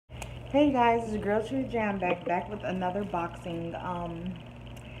Hey guys, it's your girl Jam back with another boxing.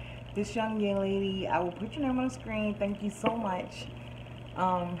 This young lady, I will put your name on the screen. Thank you so much.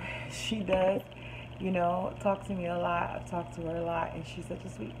 She does, talk to me a lot. I've talked to her a lot, and she's such a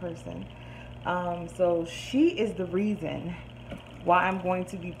sweet person. So she is the reason why I'm going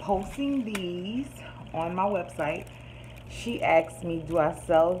to be posting these on my website. She asked me, do I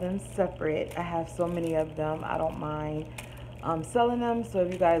sell them separate? I have so many of them. I don't mind selling them. So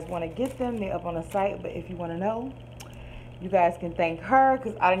if you guys want to get them, they're up on the site. But if you want to know, you guys can thank her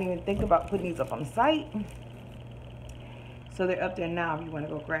because I didn't even think about putting these up on the site. So they're up there now if you want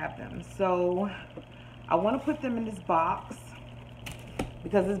to go grab them. So I want to put them in this box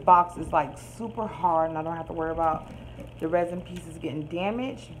because this box is like super hard and I don't have to worry about the resin pieces getting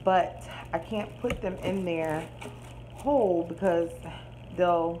damaged. But I can't put them in there whole because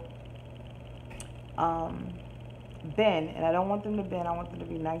they'll bend, and I don't want them to bend. I want them to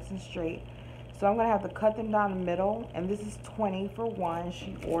be nice and straight. So I'm gonna have to cut them down the middle, and this is 20 for one.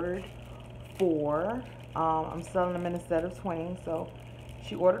 She ordered 4. I'm selling them in a set of 20, so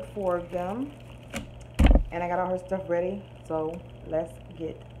she ordered 4 of them, and I got all her stuff ready. So let's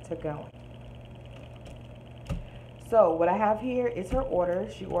get to going. So what I have here is her order.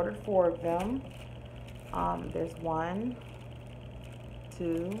 She ordered 4 of them. There's 1,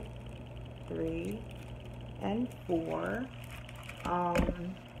 2, 3, and 4.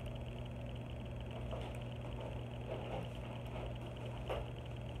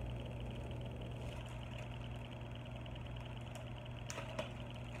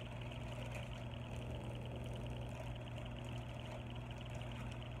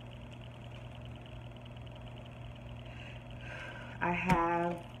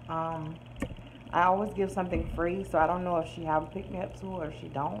 I always give something free, so I don't know if she have a pick-me-up tool or if she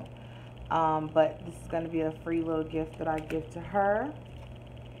don't. But this is going to be a free little gift that I give to her.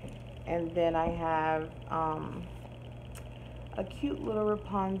 And then I have a cute little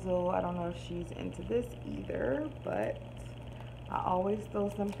Rapunzel. I don't know if she's into this either, but I always throw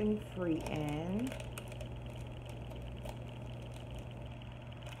something free in.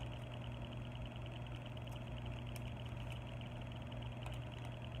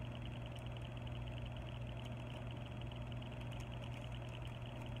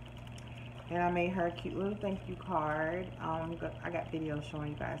 And I made her a cute little thank you card. I got videos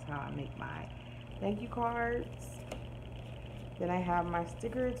showing you guys how I make my thank you cards. Then I have my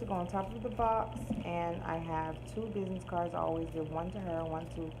sticker to go on top of the box. And I have 2 business cards. I always give one to her, one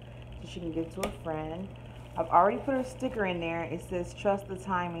so she can give to a friend. I've already put a sticker in there. It says, trust the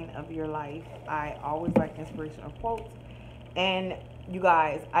timing of your life. I always like inspirational quotes. And you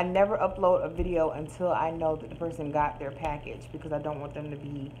guys, I never upload a video until I know that the person got their package, because I don't want them to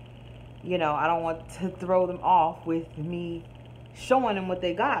be, I don't want to throw them off with me showing them what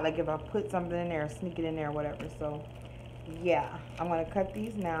they got. Like if I put something in there, sneak it in there or whatever. So yeah, I'm going to cut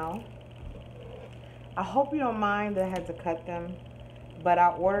these now. I hope you don't mind that I had to cut them. But I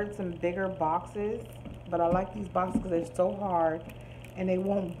ordered some bigger boxes. But I like these boxes because they're so hard and they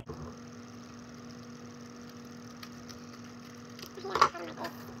won't.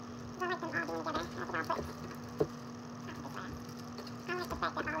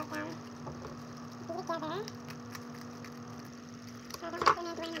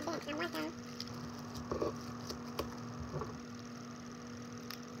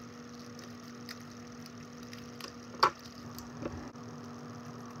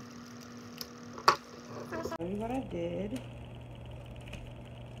 Show you what I did.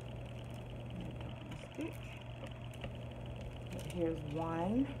 Here's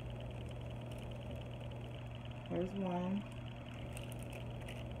one. Here's 1,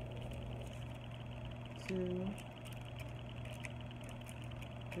 2,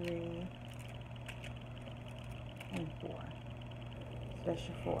 3, and 4. So that's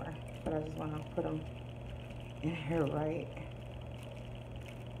your 4. But I just want to put them in here, right?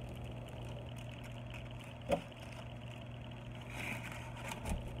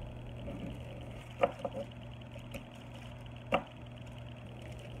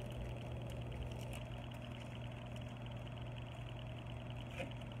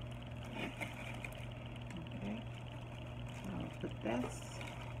 Put this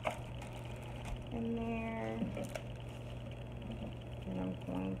in there, and I'm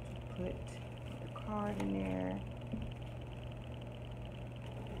going to put the card in there,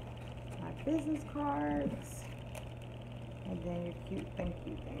 my business cards, and then your cute thank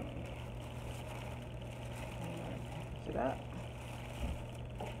you thing. And package it up.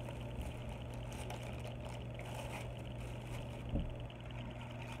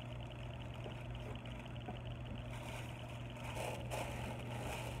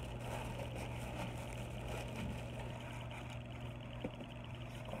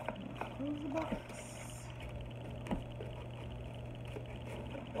 box.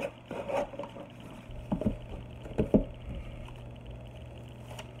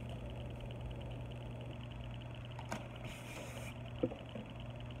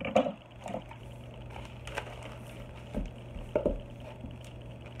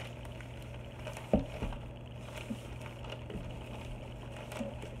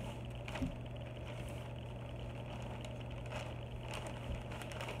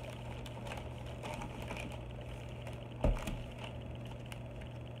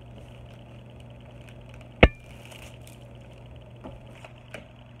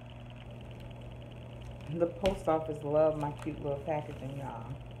 The post office love my cute little packaging, y'all.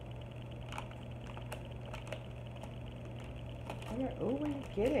 Oh, where you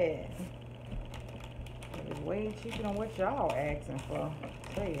get it? It's way cheaper than what y'all asking for. I'll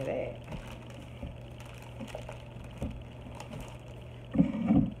tell you that.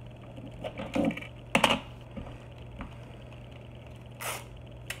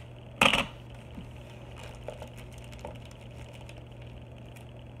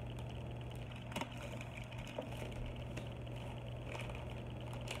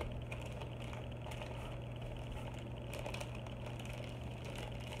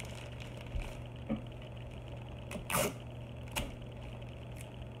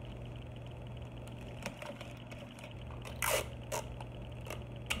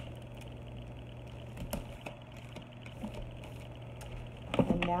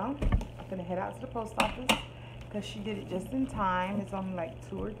 And now I'm gonna head out to the post office because she did it just in time. It's only like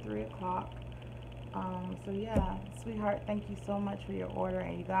 2 or 3 o'clock. So yeah, sweetheart, thank you so much for your order.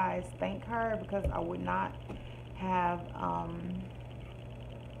 And you guys, thank her, because I would not have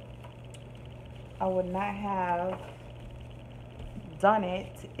done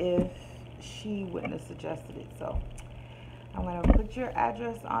it if she wouldn't have suggested it. So I'm gonna put your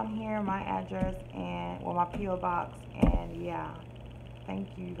address on here, my address, and my PO box. And yeah, thank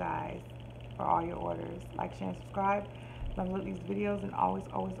you guys for all your orders. Like, share, and subscribe. Love these videos, and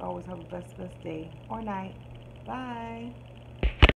always have a best day or night. Bye.